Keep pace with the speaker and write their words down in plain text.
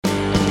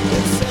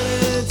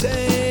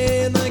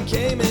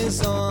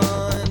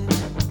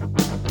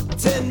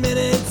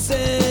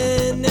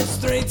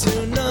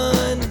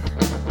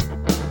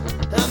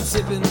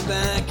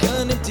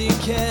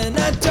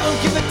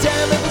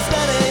Damn, it was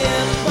 9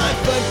 a.m. My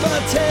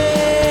football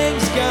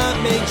team's got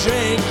me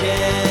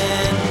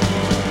drinking.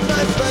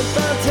 My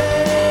football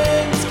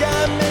team's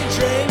got me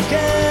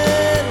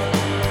drinking.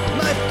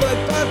 My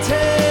football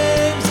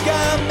team's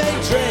got me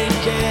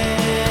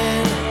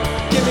drinking.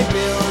 Give me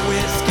beer or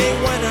whiskey,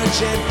 wine or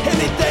gin,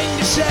 anything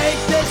to shake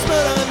this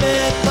mood I'm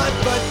in. My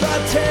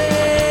football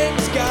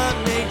team's got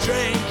me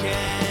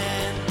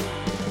drinking.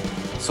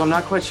 So I'm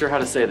not quite sure how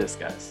to say this,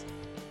 guys.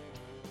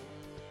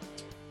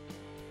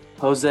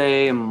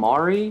 Jose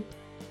Mari?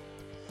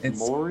 It's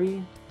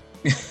Maury?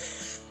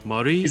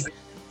 Mari?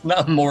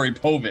 not Maury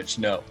Povich,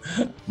 no.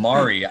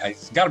 Mari,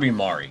 it's got to be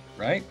Mari,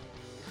 right?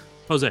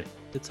 Jose.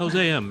 It's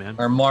Jose M, man.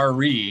 Or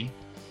Mari,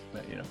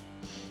 but you know.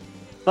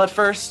 But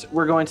first,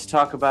 we're going to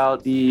talk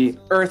about the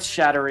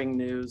earth-shattering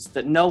news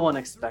that no one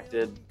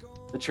expected,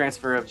 the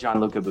transfer of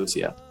Gianluca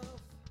Busio.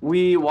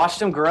 We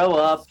watched him grow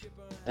up,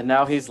 and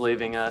now he's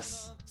leaving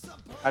us.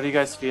 How do you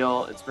guys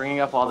feel? It's bringing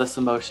up all this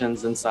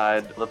emotions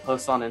inside. The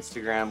post on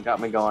Instagram got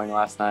me going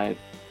last night.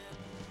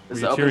 Were This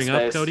is you open tearing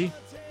up, space. Cody?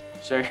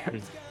 Share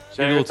Big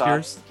your little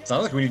thoughts. tears?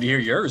 Sounds like we need to hear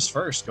yours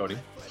first, Cody.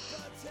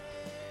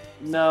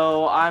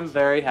 No, I'm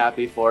very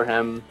happy for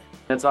him.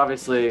 It's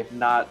obviously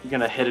not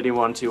going to hit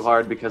anyone too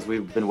hard because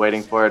we've been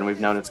waiting for it and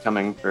we've known it's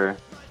coming for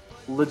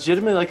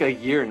legitimately like a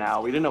year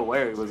now. We didn't know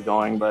where he was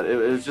going, but it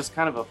was just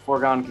kind of a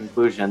foregone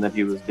conclusion that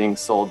he was being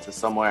sold to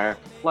somewhere,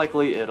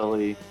 likely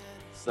Italy.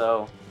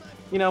 So,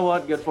 you know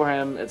what? Good for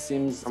him. It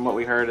seems from what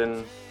we heard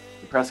in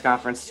the press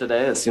conference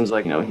today, it seems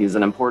like, he's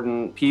an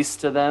important piece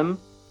to them.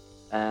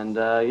 And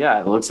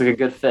it looks like a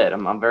good fit.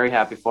 I'm very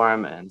happy for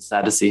him and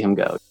sad to see him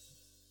go.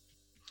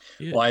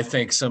 Yeah. Well, I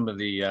think some of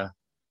the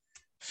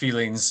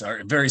feelings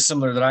are very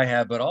similar that I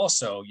have, but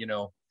also,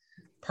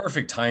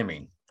 perfect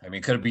timing. I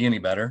mean, could it be any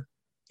better?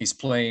 He's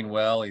playing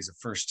well. He's a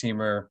first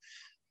teamer,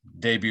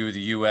 debut of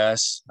the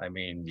U.S. I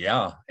mean,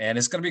 yeah. And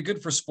it's going to be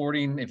good for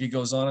Sporting if he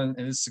goes on and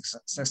is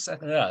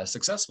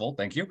successful.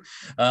 Thank you.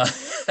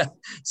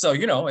 So,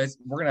 we're going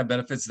to have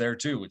benefits there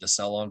too with the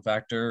sell-on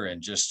factor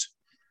and just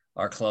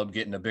our club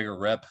getting a bigger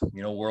rep,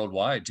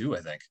 worldwide too, I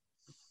think.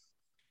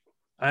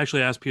 I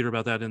actually asked Peter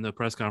about that in the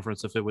press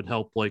conference, if it would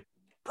help like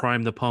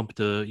prime the pump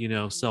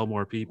to, sell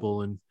more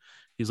people. And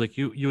he's like,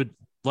 you would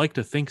like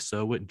to think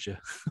so, wouldn't you?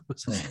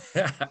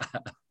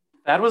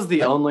 That was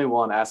the only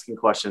one asking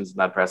questions in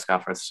that press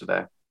conference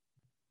today.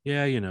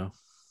 Yeah,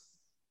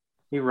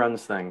 He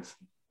runs things.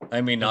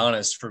 I mean,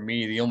 honest, for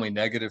me, the only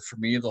negative for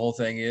me of the whole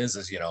thing is,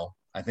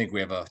 I think we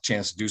have a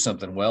chance to do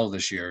something well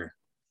this year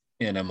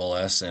in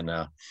MLS. And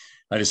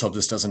I just hope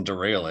this doesn't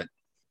derail it.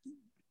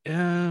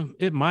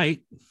 It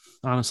might,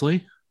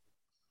 honestly.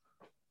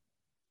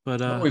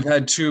 But well, we've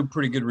had 2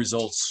 pretty good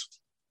results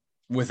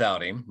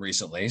without him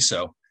recently.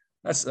 So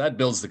that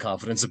builds the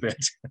confidence a bit.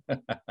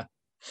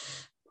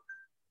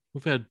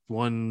 we've had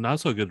one not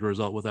so good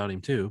result without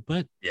him too,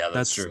 but yeah,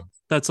 that's true.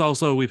 That's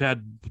also, we've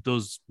had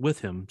those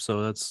with him.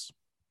 So that's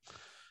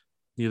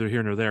neither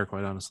here nor there,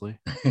 quite honestly.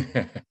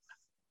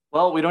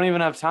 Well, we don't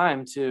even have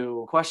time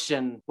to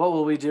question what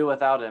will we do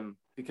without him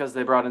because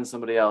they brought in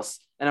somebody else.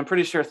 And I'm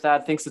pretty sure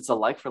Thad thinks it's a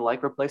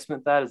like-for-like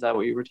replacement, Thad. Is that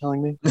what you were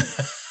telling me?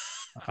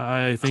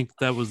 I think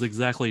that was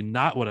exactly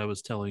not what I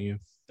was telling you.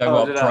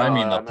 Talk about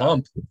priming the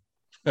pump.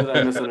 Did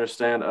I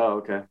misunderstand? Oh,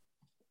 okay.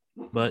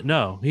 But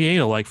no, he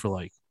ain't a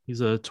like-for-like.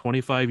 He's a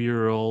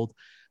 25-year-old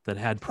that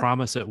had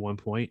promise at one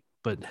point,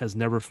 but has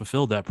never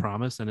fulfilled that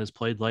promise and has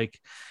played like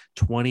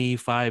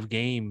 25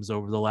 games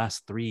over the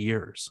last 3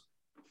 years.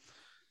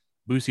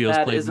 Busio's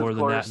played more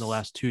than that in the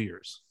last 2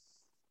 years.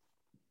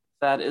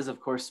 That is,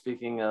 of course,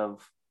 speaking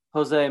of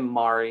Jose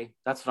Mari.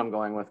 That's what I'm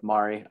going with,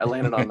 Mari. I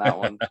landed on that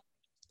one.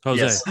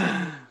 Jose.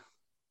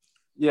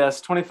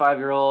 Yes,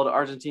 25-year-old,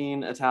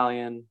 Argentine,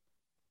 Italian.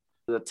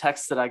 The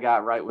text that I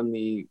got right when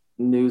the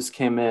news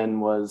came in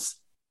was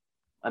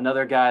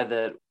another guy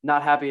that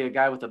not happy, a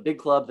guy with a big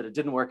club that it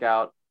didn't work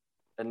out.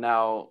 And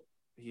now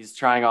he's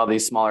trying all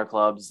these smaller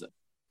clubs.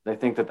 They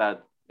think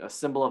that a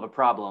symbol of a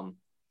problem.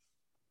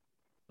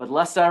 But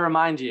lest I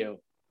remind you,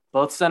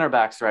 both center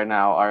backs right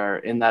now are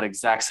in that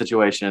exact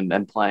situation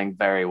and playing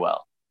very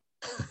well.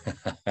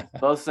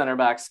 Both center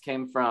backs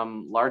came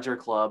from larger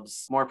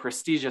clubs, more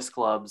prestigious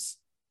clubs,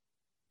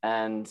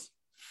 and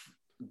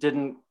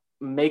didn't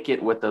make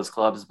it with those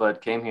clubs,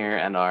 but came here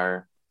and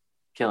are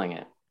killing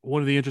it.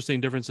 One of the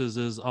interesting differences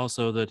is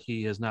also that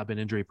he has not been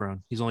injury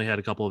prone. He's only had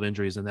a couple of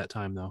injuries in that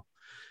time, though,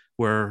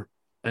 where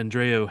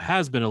Andreu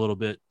has been a little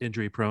bit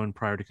injury prone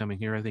prior to coming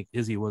here. I think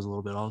Izzy was a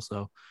little bit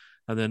also.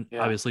 And then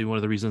obviously one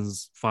of the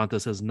reasons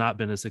Fontes has not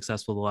been as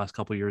successful the last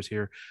couple of years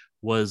here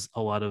was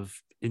a lot of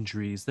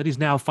injuries that he's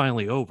now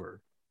finally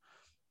over.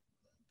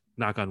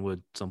 Knock on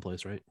wood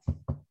someplace, right?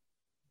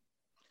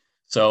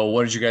 So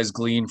what did you guys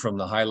glean from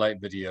the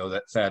highlight video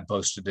that Thad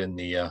posted in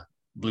the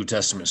Blue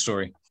Testament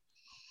story?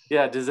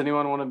 Yeah, does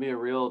anyone want to be a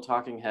real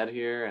talking head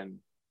here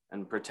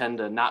and pretend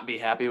to not be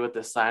happy with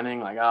this signing?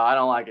 Like, oh, I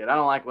don't like it. I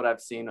don't like what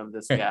I've seen of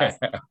this guy.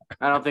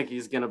 I don't think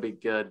he's going to be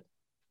good.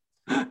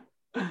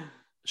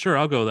 Sure,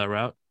 I'll go that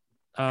route.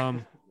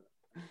 And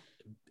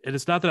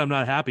it's not that I'm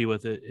not happy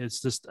with it.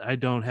 It's just I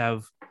don't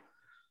have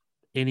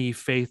any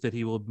faith that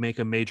he will make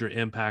a major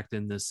impact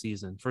in this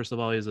season. First of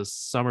all, he has a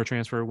summer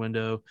transfer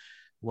window.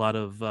 A lot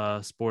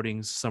of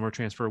Sporting's summer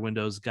transfer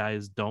windows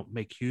guys don't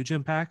make huge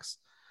impacts.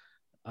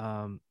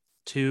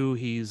 Two,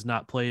 he's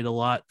not played a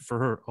lot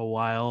for a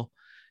while.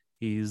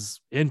 He's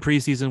in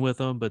preseason with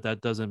them, but I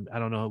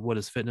don't know what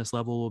his fitness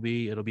level will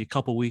be. It'll be a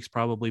couple weeks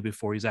probably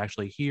before he's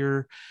actually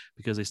here,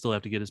 because they still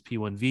have to get his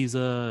P1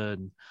 visa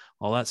and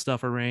all that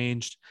stuff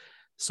arranged.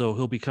 So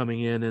he'll be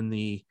coming in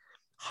the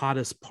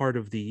hottest part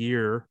of the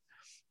year.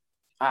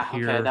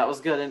 Okay, that was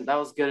good. That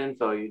was good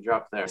info you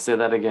dropped there. Say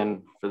that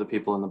again for the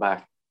people in the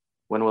back.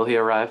 When will he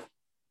arrive?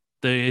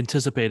 They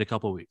anticipate a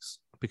couple weeks,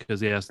 because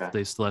they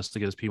still has to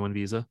get his P1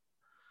 visa.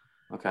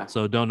 Okay.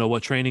 So don't know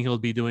what training he'll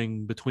be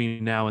doing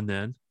between now and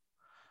then.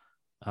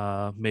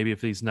 Maybe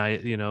if he's not,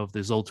 if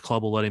this old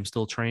club will let him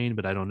still train,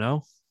 but I don't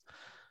know.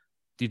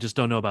 You just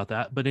don't know about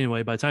that. But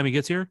anyway, by the time he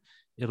gets here,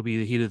 it'll be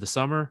the heat of the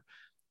summer.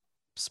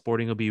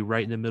 Sporting will be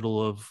right in the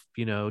middle of,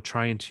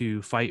 trying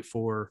to fight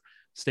for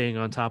staying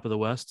on top of the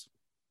West,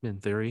 in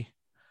theory.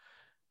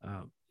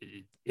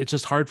 It's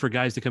just hard for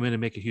guys to come in and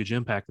make a huge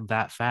impact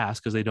that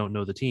fast because they don't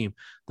know the team.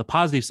 The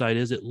positive side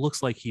is it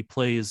looks like he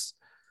plays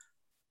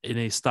in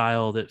a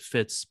style that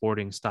fits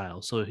Sporting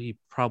style. So he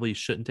probably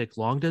shouldn't take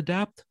long to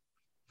adapt,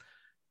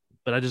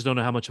 but I just don't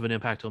know how much of an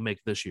impact he'll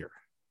make this year.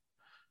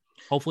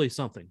 Hopefully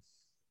something.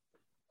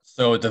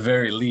 So at the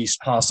very least,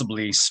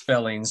 possibly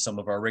spelling some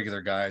of our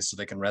regular guys so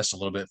they can rest a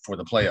little bit for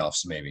the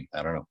playoffs, maybe.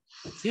 I don't know.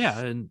 Yeah,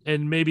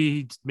 and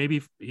maybe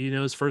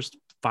his first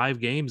 5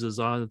 games is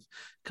on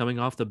coming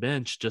off the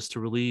bench just to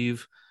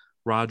relieve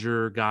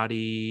Roger,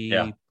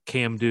 Gotti,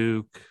 Cam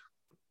Duke,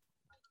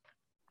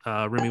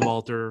 Remy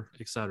Walter,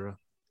 etc.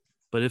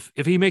 But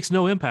if he makes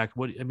no impact,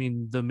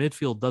 the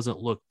midfield doesn't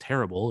look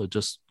terrible. It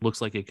just looks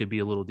like it could be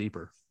a little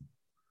deeper.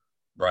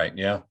 Right.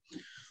 Yeah.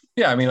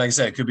 Yeah. Like I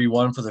said, it could be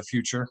one for the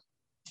future.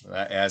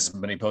 As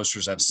many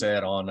posters have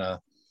said on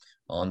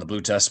the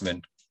Blue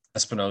Testament,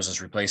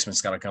 Espinosa's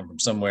replacement's got to come from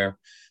somewhere.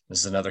 This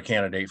is another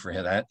candidate for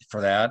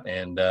that.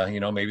 And,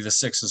 maybe the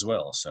 6 as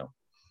well. So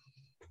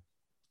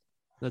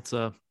that's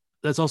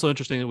also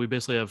interesting that we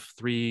basically have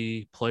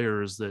 3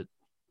 players that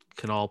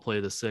can all play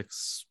the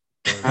 6.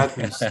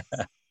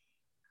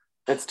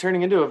 It's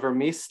turning into a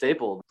Vermees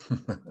staple.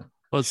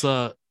 Well, it's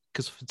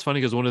because it's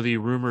funny because one of the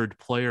rumored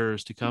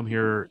players to come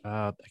here,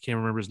 I can't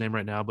remember his name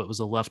right now, but it was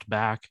a left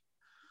back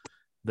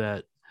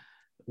that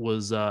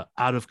was out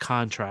of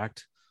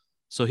contract.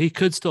 So he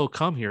could still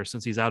come here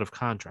since he's out of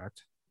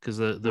contract, because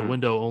the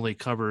window only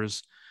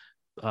covers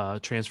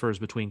transfers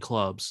between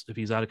clubs. If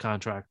he's out of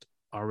contract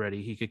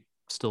already, he could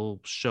still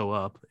show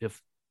up if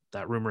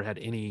that rumor had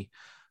any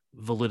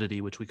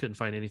validity, which we couldn't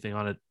find anything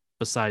on it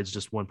besides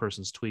just one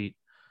person's tweet.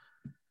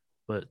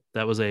 But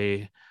that was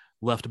a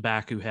left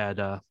back who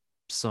had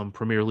some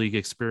Premier League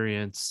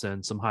experience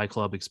and some high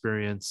club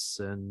experience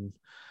and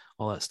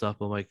all that stuff.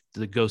 But like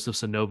the ghost of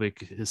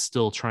Sinovic is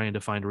still trying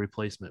to find a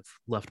replacement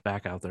left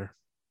back out there.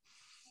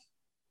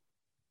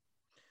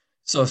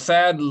 So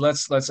Thad,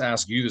 let's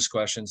ask you this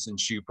question,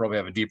 since you probably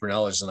have a deeper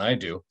knowledge than I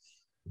do.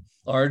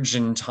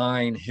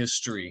 Argentine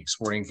history,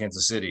 Sporting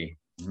Kansas City,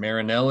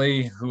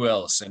 Marinelli, who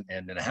else? And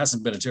it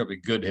hasn't been a terribly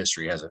good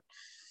history, has it?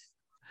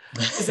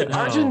 Is it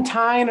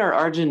Argentine or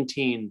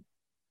Argentine?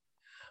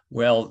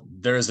 Well,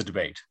 there is a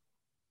debate.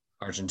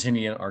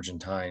 Argentinian,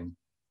 Argentine.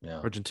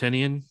 Yeah.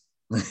 Argentinian?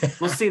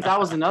 Well, see, that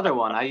was another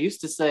one. I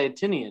used to say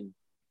Tinian,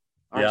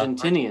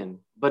 Argentinian,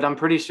 but I'm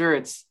pretty sure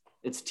it's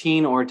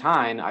teen or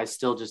tine. I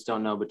still just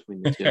don't know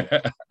between the two.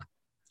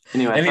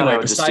 Anyway, I thought I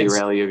would just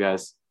derail you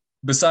guys.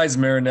 Besides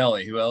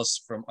Marinelli, who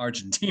else from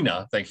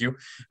Argentina, thank you,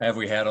 have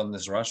we had on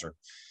this roster?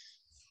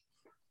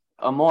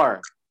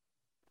 Amor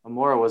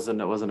was an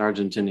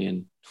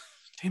Argentinian.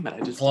 Damn it!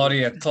 I just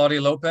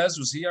Claudia Lopez,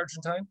 was he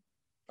Argentine?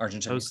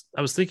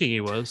 I was thinking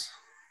he was.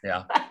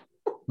 Yeah.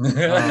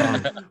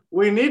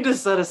 We need to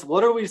set us.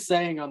 What are we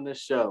saying on this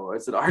show?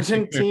 Is it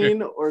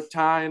Argentine or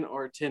Tine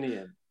or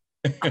Tinian?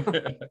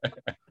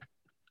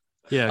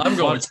 Yeah, I'm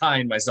going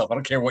Tine myself. I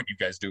don't care what you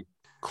guys do.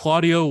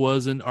 Claudio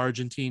was an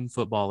Argentine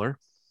footballer.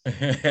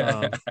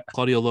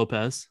 Claudio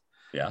Lopez.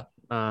 Yeah.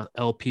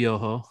 El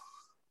Piojo,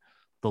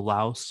 the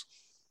Laos.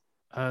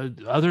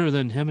 Other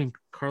than him and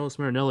Carlos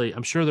Marinelli,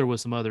 I'm sure there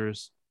was some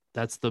others.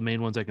 That's the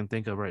main ones I can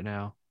think of right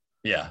now.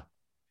 Yeah.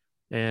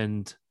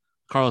 And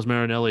Carlos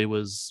Marinelli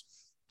was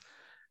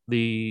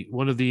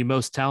one of the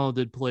most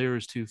talented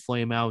players to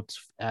flame out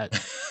at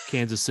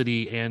Kansas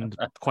City and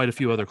quite a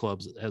few other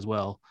clubs as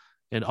well.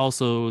 And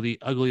also the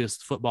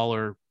ugliest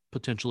footballer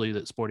potentially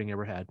that Sporting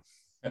ever had.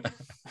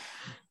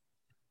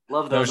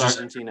 Love those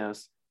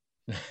Argentinos.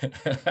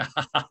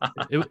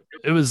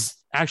 It was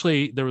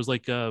actually, there was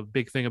like a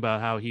big thing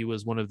about how he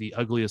was one of the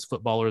ugliest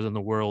footballers in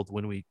the world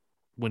when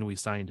we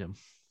signed him.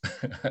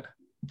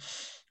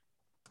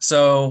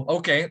 So,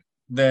 okay,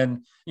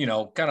 then,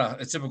 kind of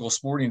a typical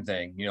Sporting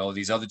thing,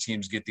 these other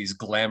teams get these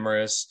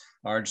glamorous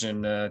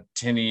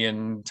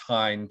Argentinian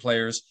Tine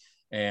players,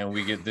 and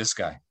we get this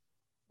guy,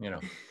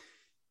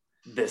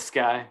 This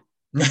guy.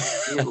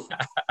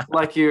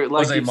 like you've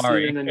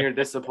seen and you're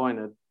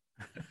disappointed.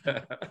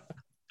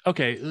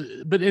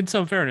 Okay, but in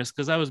some fairness,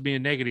 because I was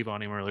being negative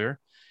on him earlier,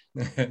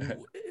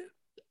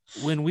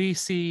 when we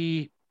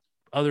see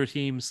other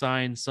teams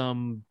sign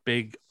some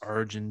big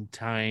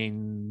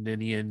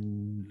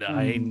Argentinian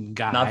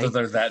guy, Not that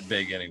they're that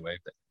big anyway,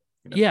 but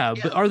yeah,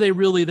 but are they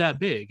really that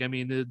big? I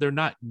mean, they're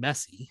not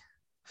messy.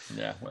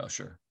 yeah, well,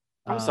 sure.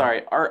 I'm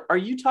sorry. Are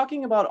you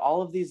talking about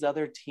all of these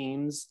other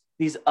teams?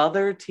 These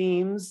other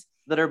teams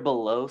that are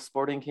below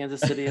Sporting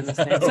Kansas City in the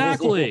standings?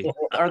 Exactly.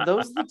 Are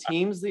those the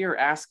teams that you're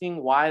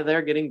asking why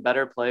they're getting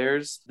better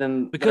players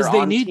than Because that are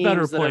they on need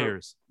better teams that are-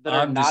 players. that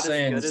are I'm not just as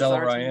saying, good as Zella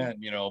our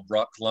team? Ryan,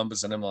 brought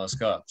Columbus an MLS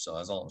Cup, so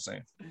that's all I'm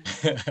saying.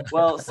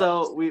 Well,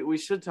 so we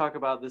should talk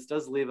about this.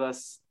 Does leave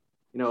us,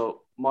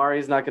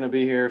 Mari's not going to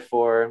be here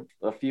for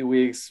a few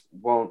weeks,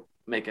 won't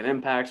make an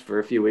impact for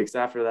a few weeks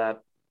after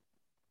that.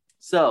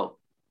 So,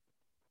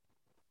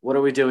 what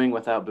are we doing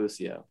without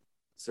Busio?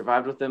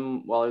 Survived with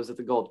him while he was at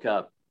the Gold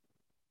Cup,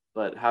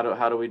 but how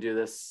do we do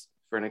this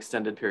for an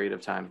extended period of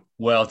time?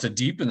 Well, to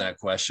deepen that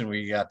question,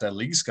 we got the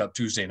Leagues Cup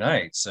Tuesday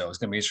night, so it's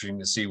going to be interesting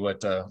to see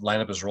what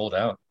lineup is rolled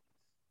out.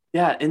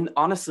 Yeah, and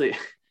honestly,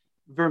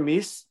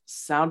 Vermees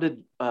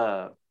sounded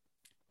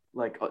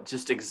like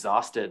just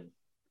exhausted,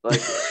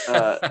 like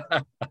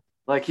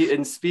like he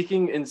in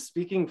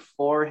speaking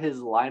for his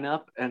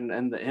lineup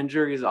and the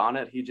injuries on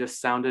it, he just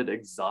sounded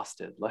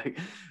exhausted. Like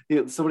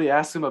somebody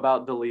asked him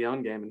about the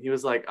Leon game, and he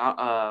was like,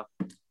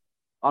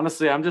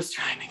 honestly, I'm just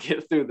trying to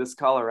get through this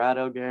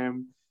Colorado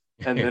game,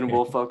 and then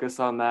we'll focus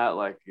on that.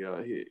 Like,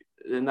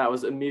 and that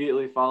was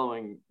immediately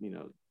following,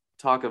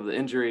 talk of the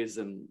injuries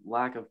and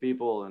lack of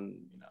people, and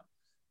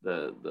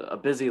a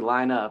busy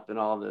lineup and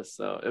all of this.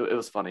 So it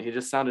was funny. He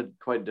just sounded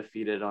quite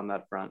defeated on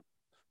that front.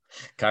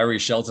 Kyrie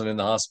Shelton in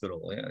the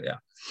hospital.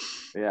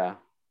 Yeah.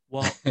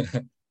 Well,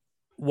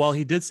 while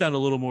he did sound a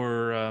little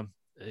more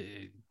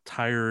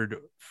tired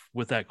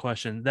with that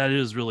question, that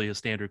is really a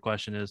standard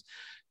question. Is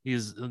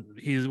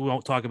he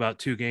won't talk about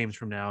 2 games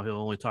from now. He'll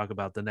only talk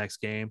about the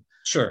next game.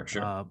 Sure.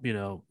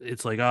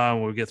 It's like,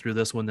 we'll get through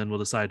this one, then we'll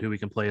decide who we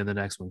can play in the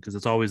next one, because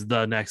it's always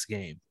the next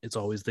game. It's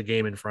always the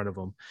game in front of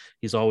him.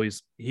 He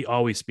always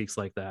speaks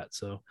like that.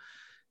 So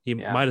he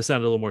might have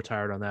sounded a little more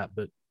tired on that,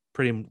 but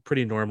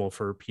pretty normal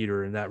for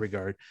Peter in that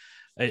regard.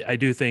 I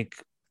do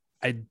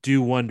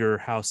wonder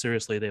how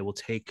seriously they will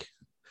take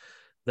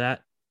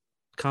that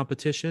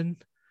competition,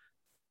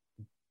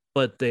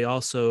 but they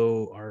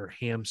also are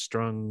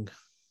hamstrung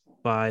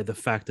by the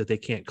fact that they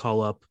can't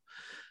call up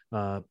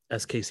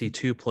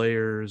SKC2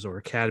 players or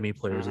academy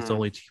players. It's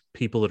only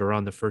people that are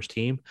on the first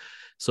team.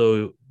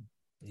 So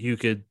you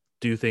could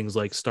do things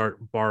like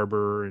start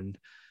Barber and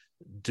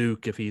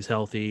Duke if he's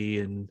healthy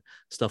and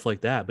stuff like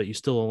that, but you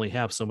still only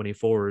have so many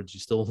forwards. You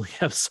still only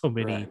have so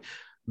many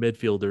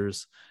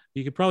midfielders.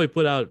 You could probably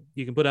put out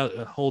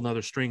a whole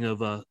nother string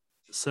of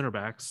center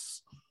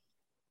backs.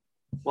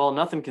 Well,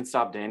 nothing can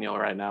stop Daniel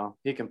right now.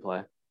 He can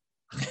play.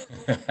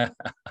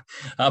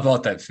 How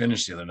about that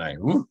finish the other night?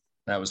 Woo,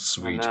 that was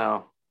sweet.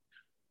 No.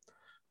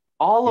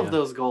 All of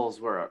those goals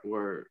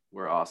were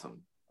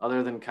awesome,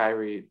 other than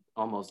Kyrie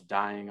almost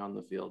dying on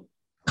the field.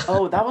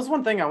 Oh, that was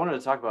one thing I wanted to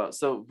talk about.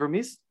 So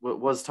Vermees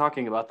was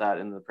talking about that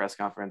in the press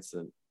conference,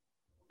 and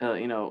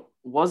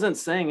wasn't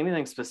saying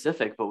anything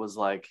specific, but was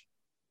like,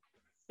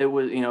 it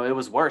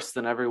was worse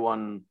than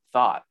everyone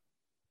thought,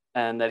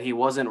 and that he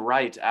wasn't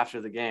right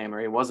after the game,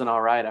 or he wasn't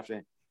all right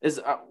after.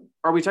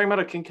 Are we talking about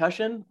a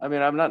concussion? I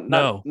mean, I'm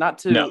not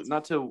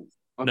to.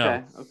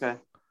 Okay.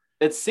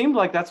 It seemed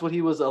like that's what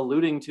he was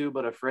alluding to,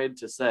 but afraid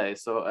to say.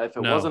 So if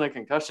it wasn't a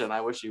concussion,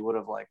 I wish he would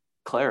have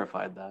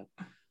clarified that.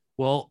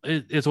 Well,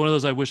 it's one of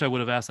those, I wish I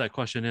would have asked that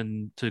question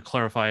and to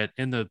clarify it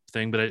in the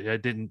thing, but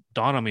it didn't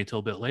dawn on me till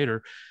a bit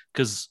later,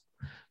 because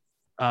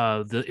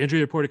the injury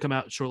report had come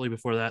out shortly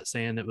before that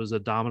saying it was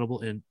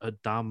abdominal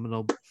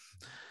abdomen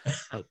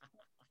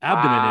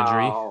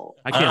injury.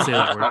 I can't say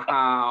that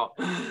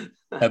word.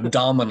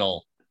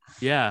 Abdominal.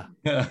 Yeah.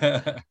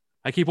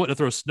 I keep wanting to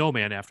throw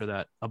snowman after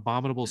that.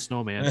 Abominable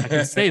snowman. I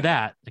can say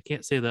that. I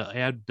can't say the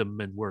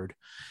abdomen word.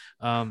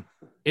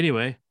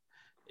 Anyway,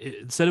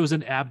 it said it was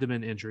an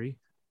abdomen injury.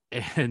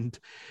 And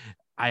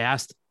I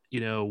asked,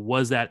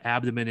 was that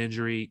abdomen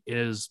injury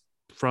is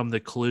from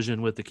the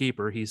collision with the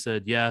keeper? He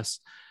said yes.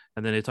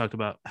 And then they talked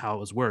about how it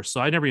was worse.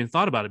 So I never even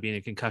thought about it being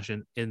a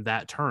concussion in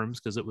that terms,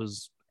 because it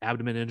was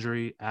abdomen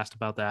injury, asked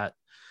about that,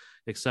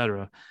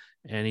 etc.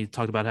 And he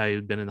talked about how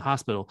he'd been in the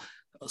hospital.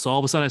 So all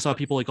of a sudden I saw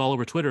people all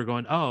over Twitter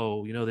going,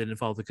 oh, they didn't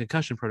follow the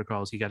concussion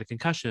protocols. He got a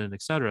concussion,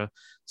 etc.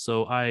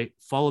 So I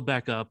followed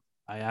back up.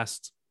 I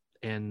asked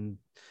and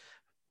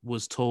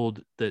was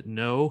told that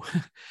no,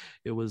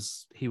 he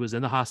was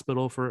in the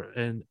hospital for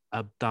an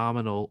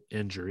abdominal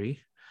injury.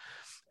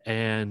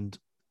 And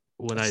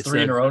when That's I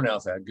 3 in a row now,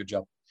 Thad. Good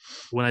job.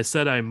 When I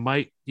said I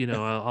might,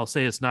 I'll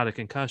say it's not a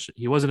concussion.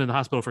 He wasn't in the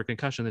hospital for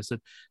concussion. They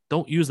said,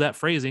 don't use that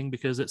phrasing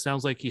because it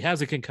sounds like he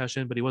has a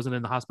concussion, but he wasn't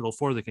in the hospital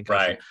for the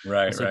concussion.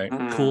 Right.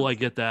 Cool. I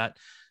get that.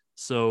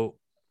 So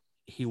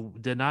he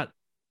did not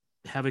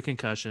have a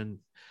concussion.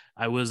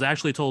 I was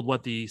actually told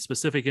what the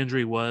specific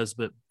injury was,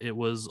 but it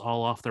was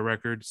all off the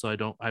record.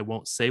 So I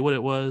won't say what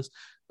it was,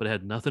 but it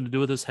had nothing to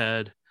do with his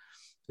head.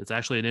 It's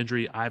actually an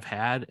injury I've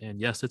had, and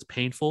yes, it's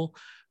painful,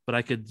 but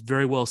I could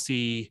very well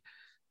see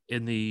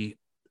in the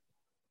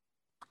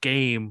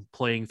game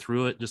playing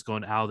through it, just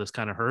going, ow, this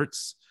kind of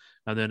hurts.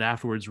 And then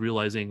afterwards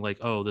realizing like,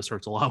 oh, this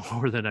hurts a lot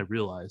more than I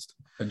realized.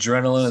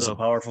 Adrenaline is a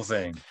powerful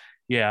thing.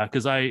 Yeah,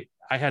 because I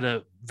had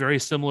a very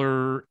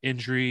similar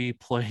injury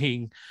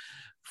playing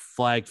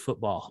flag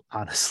football,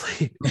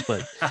 honestly,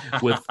 but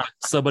with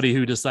somebody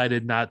who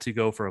decided not to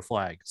go for a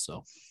flag.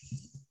 So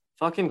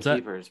fucking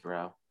keepers,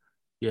 bro.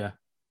 Yeah.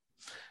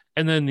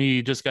 And then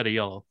he just got a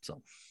yellow.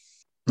 So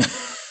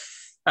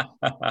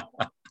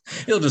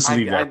he'll just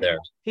leave that there.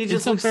 He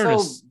just looked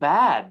so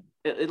bad.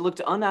 It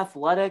looked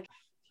unathletic.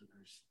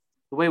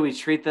 The way we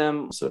treat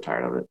them, I'm so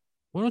tired of it.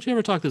 Why don't you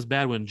ever talk this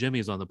bad when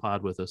Jimmy's on the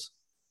pod with us?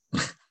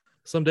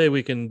 Someday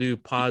we can do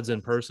pods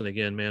in person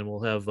again, man.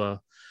 We'll have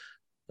a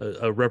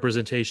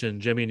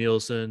representation, Jimmy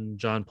Nielsen,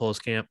 John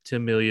Pulskamp,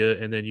 Tim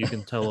Melia, and then you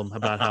can tell them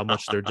about how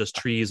much they're just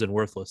trees and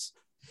worthless.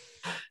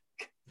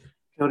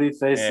 Cody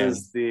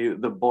faces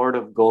the board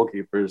of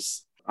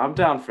goalkeepers. I'm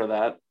down for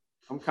that.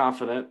 I'm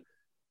confident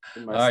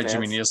in my stance.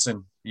 Jimmy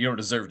Nielsen, you don't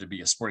deserve to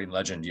be a sporting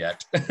legend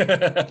yet.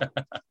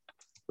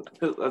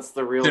 That's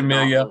the real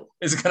Amelia.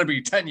 It's going to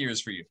be 10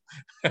 years for you.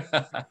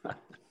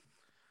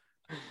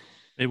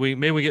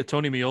 Maybe we get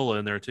Tony Miola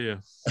in there too.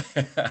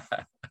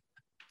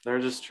 They're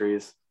just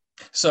trees.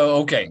 So,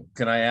 okay.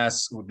 Can I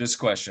ask this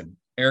question?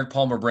 Eric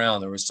Palmer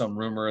Brown, there was some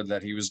rumor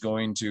that he was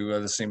going to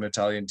the same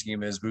Italian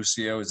team as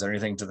Busio. Is there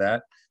anything to that?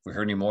 Have we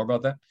heard any more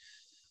about that?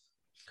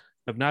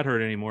 I've not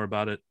heard any more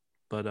about it,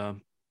 but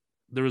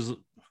there was,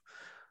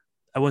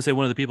 I want to say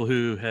one of the people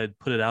who had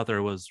put it out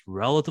there was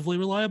relatively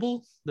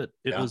reliable that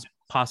it was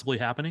possibly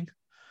happening.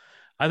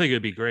 I think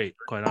it'd be great,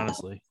 quite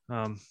honestly.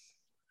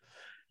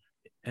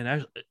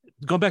 And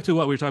going back to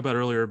what we were talking about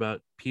earlier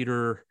about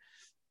Peter,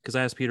 because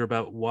I asked Peter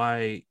about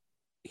why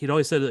he'd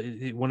always said that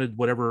he wanted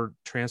whatever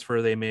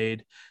transfer they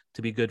made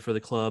to be good for the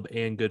club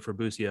and good for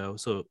Busio.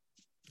 So,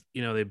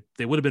 you know,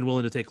 they would have been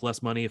willing to take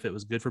less money if it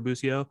was good for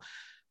Busio,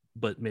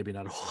 but maybe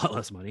not a whole lot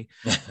less money.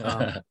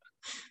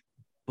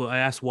 But I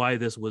asked why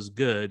this was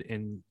good.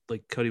 And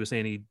like Cody was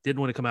saying, he didn't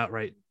want to come out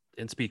right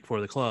and speak for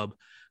the club,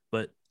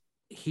 but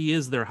he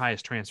is their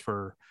highest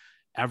transfer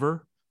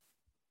ever.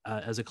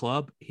 As a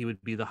club, he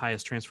would be the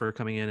highest transfer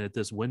coming in at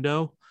this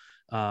window,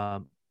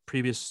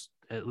 previous,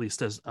 at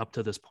least as up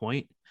to this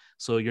point.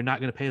 So you're not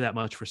going to pay that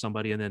much for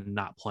somebody and then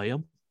not play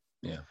them.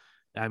 Yeah.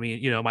 I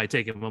mean, you know, it might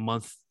take him a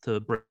month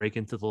to break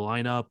into the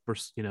lineup, or,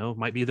 you know,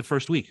 might be the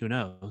first week, who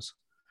knows,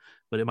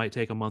 but it might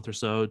take a month or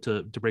so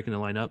to break in the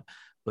lineup.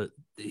 But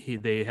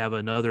they have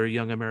another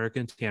young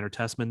American, Tanner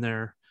Tessman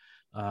there.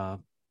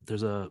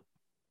 There's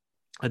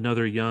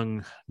another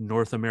young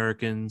North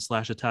American /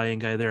 Italian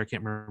guy there. I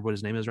can't remember what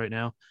his name is right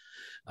now,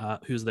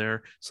 who's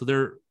there.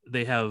 So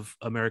they have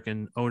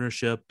American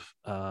ownership,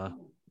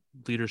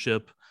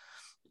 leadership.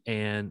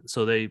 And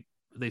so they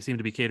seem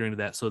to be catering to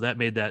that. So that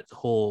made that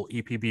whole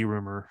EPB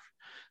rumor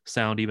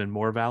sound even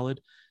more valid.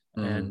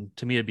 And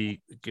to me,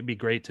 it'd be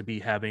great to be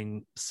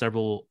having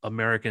several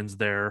Americans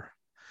there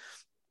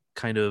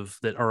kind of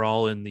that are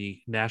all in the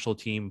national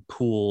team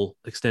pool,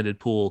 extended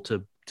pool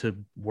to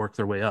work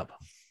their way up.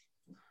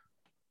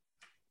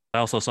 I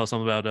also saw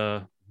something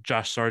about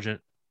Josh Sargent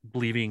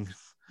leaving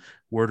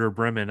Werder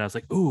Bremen. I was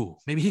like, ooh,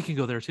 maybe he can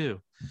go there too.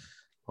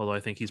 Although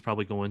I think he's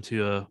probably going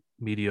to a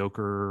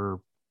mediocre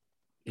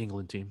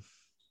England team.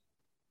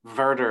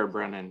 Werder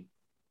Bremen.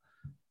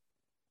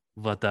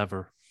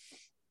 Whatever.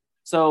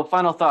 So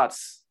final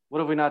thoughts. What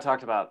have we not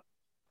talked about?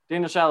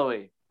 Daniel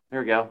Shalhoub. There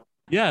we go.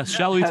 Yeah,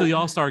 Shalhoub to the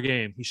All-Star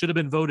game. He should have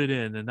been voted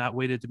in and not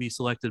waited to be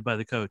selected by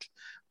the coach.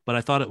 But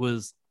I thought it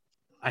was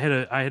I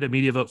had a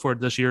media vote for it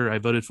this year. I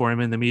voted for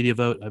him in the media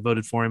vote. I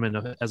voted for him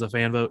as a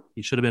fan vote.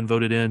 He should have been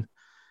voted in.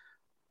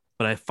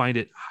 But I find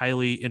it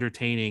highly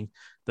entertaining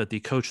that the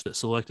coach that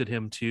selected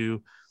him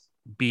to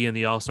be in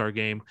the All-Star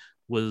game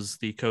was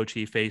the coach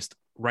he faced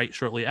right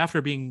shortly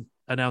after being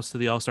announced to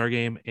the All-Star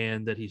game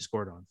and that he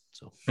scored on.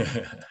 So,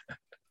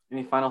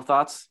 any final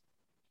thoughts?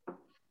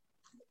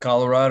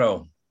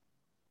 Colorado.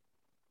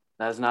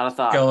 That is not a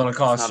thought. Kellen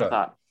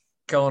Acosta.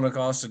 Kellen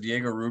Acosta,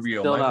 Diego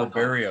Rubio, Still Michael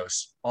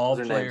Barrios, all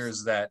Those are players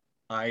names that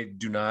I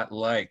do not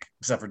like,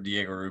 except for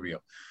Diego Rubio.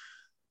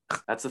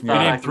 That's a you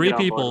thought. name three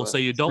people, so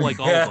you don't like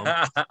all of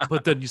them,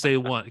 but then you say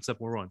one, except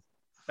for one.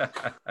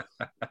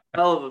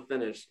 Hell of a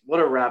finish. What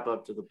a wrap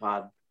up to the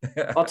pod.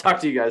 I'll talk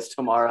to you guys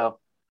tomorrow.